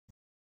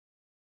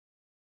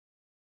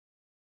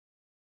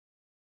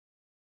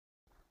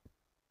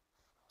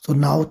So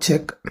now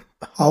check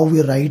how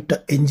we write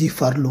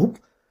ngFor loop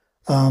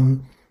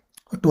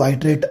to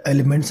iterate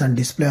elements and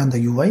display on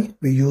the UI.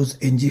 We use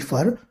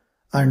ngFor,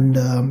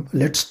 and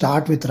let's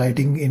start with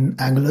writing in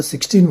Angular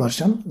 16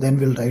 version, then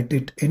we'll write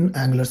it in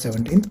Angular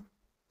 17.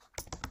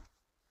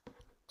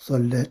 So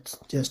let's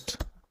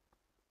just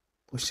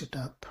push it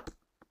up.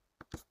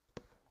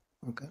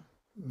 Okay,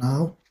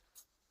 now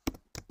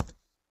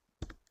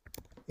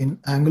in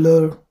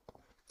Angular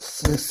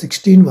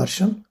 16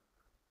 version,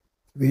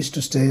 we used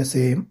to stay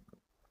same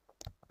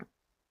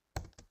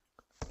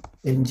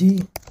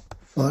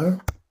ngFor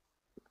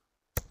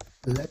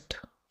let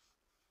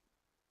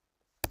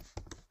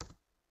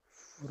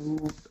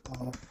fruit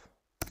of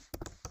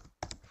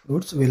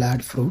fruits. We'll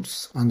add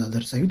fruits on the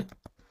other side.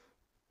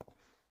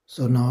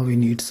 So now we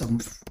need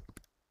some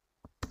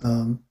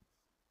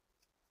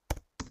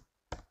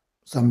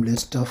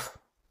list of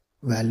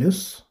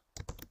values.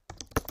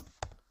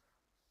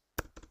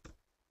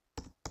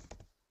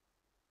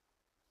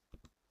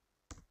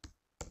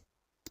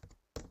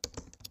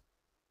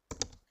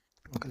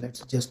 Okay,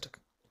 let's just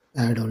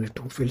add only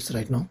 2 fields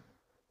right now,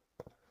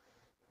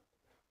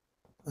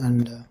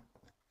 and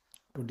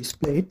to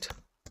display it,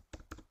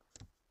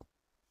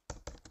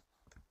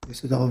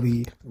 this is how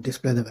we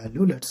display the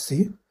value. Let's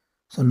see.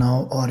 So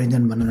now orange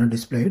and banana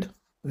displayed.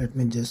 Let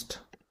me just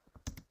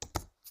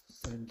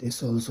set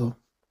this also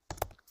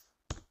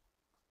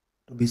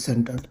to be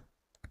centered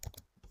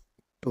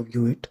to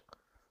view it.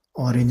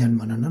 Orange and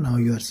banana now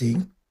you are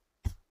seeing.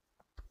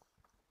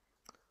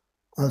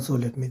 Also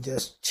let me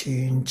just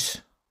change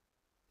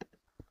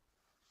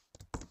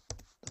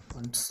the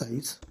font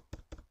size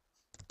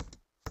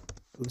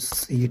to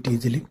see it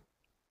easily.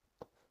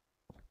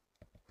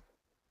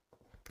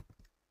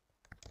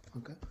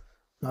 Okay,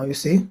 now you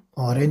see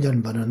orange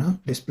and banana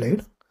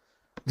displayed.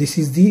 This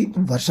is the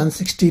version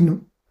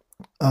 16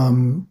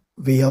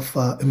 way of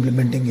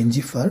implementing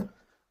ngFor.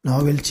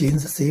 Now we'll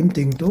change the same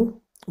thing to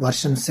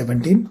version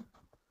 17.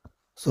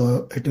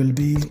 So it will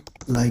be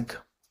like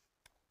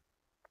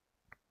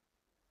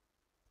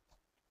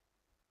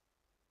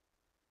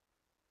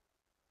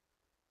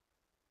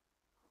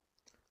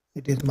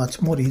it is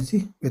much more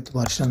easy with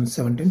version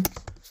 17.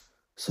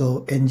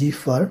 So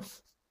ngFor,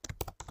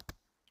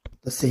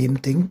 the same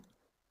thing,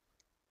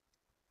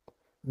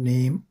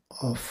 name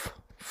of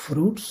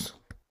fruits,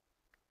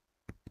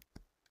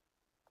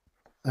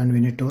 and we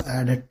need to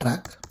add a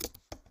track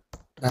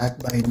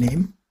by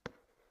name,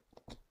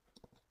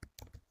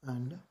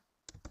 and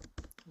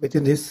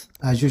within this,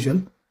 as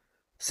usual,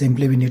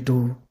 simply we need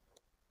to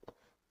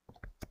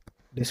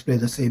display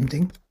the same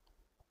thing.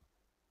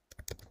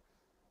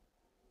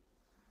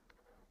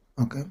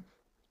 Okay,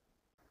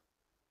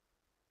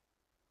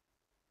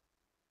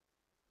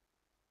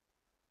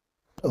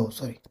 oh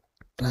sorry,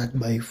 track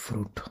by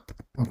fruit.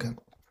 Okay,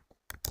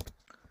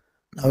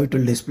 now it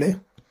will display.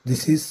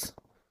 This is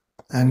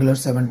Angular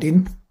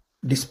 17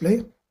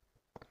 display.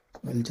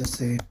 We'll just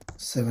say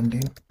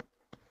 17,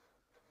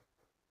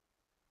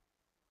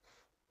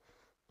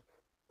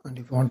 and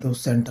if you want to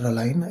center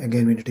align,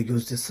 again we need to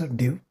use this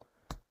div.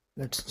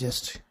 Let's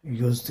just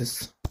use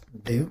this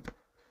div,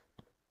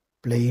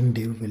 plain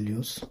div we'll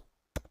use,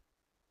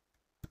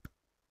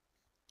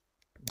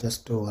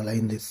 just to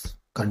align this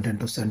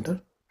content to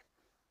center.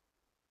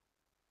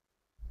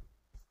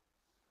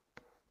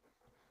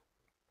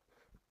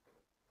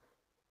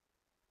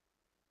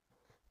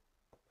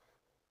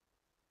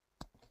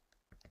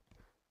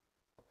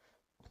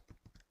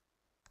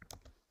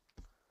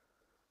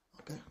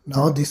 Okay,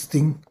 now these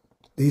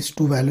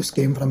two values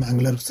came from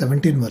Angular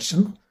 17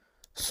 version.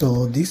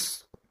 So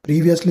this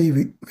previously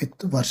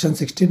with version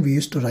 16 we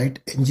used to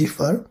write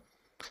ngFor,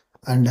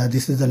 and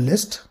this is the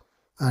list,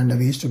 and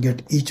we used to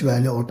get each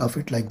value out of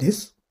it like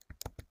this.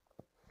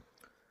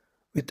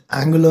 With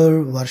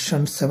Angular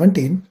version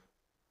 17,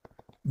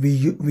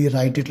 we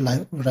write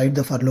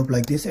the for loop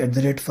like this: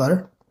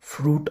 @for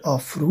fruit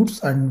of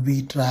fruits, and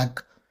we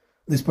track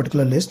this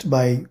particular list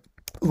by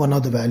one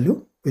of the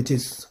value, which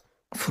is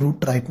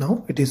fruit right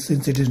now. It is,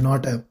 since it is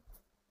not a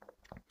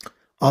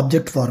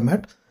object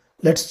format.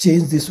 Let's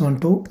change this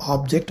one to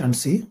object and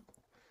see.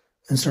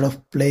 Instead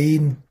of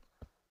plain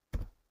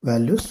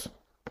values,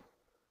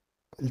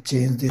 we'll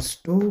change this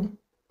to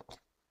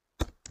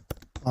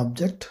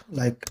object,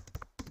 like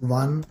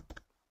 1,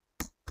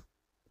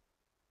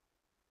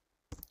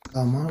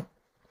 comma.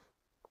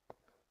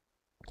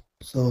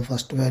 So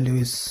first value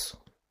is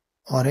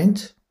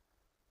orange.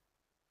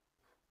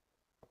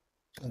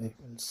 Sorry,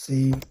 we'll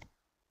see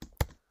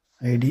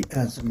ID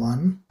as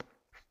 1,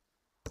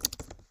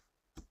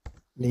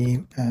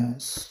 name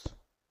as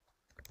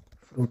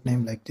fruit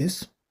name, like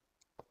this.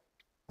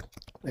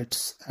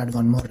 Let's add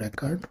one more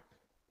record.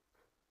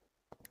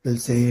 We'll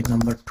say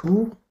number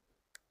 2,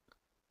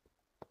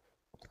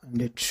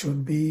 and it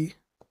should be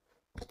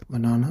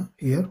banana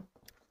here.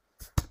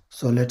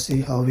 So let's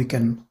see how we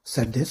can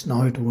set this.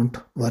 Now it won't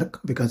work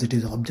because it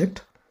is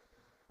object.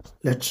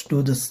 Let's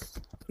do this.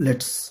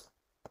 Let's,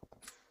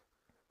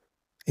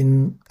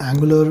 in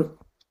Angular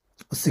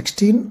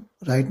 16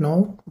 right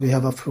now we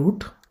have a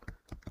fruit,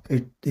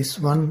 this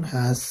one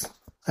has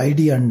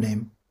ID and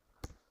name.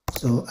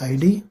 So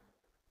ID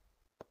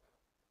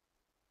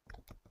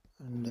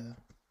and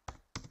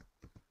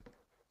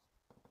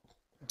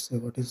let's say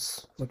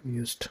what we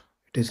used.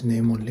 It is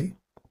name only.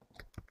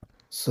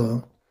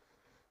 So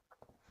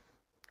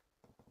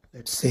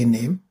let's say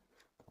name.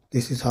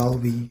 This is how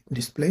we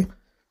display.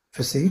 If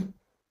you see,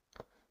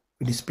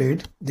 we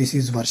displayed this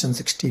is version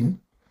 16,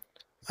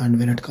 and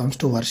when it comes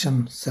to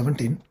version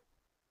 17,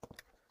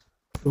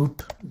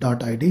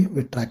 fruit.id,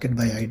 we track it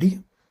by ID,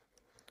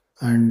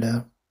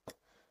 and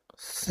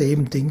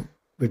same thing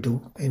we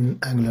do in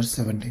Angular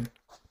 17.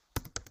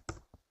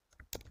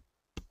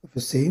 If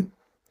you see,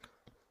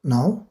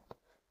 now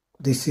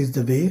this is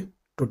the way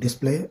to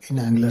display in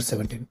Angular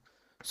 17.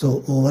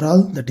 So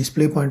overall, the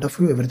display point of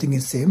view, everything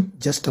is same,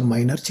 just a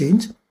minor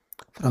change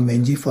from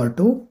ngFor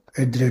to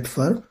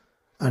 @for,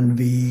 and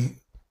we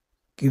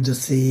give the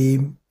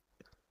same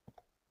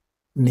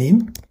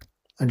name,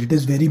 and it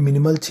is very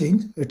minimal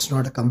change. It's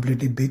not a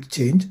completely big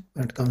change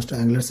when it comes to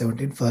Angular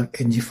 17 for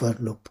ngFor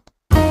loop.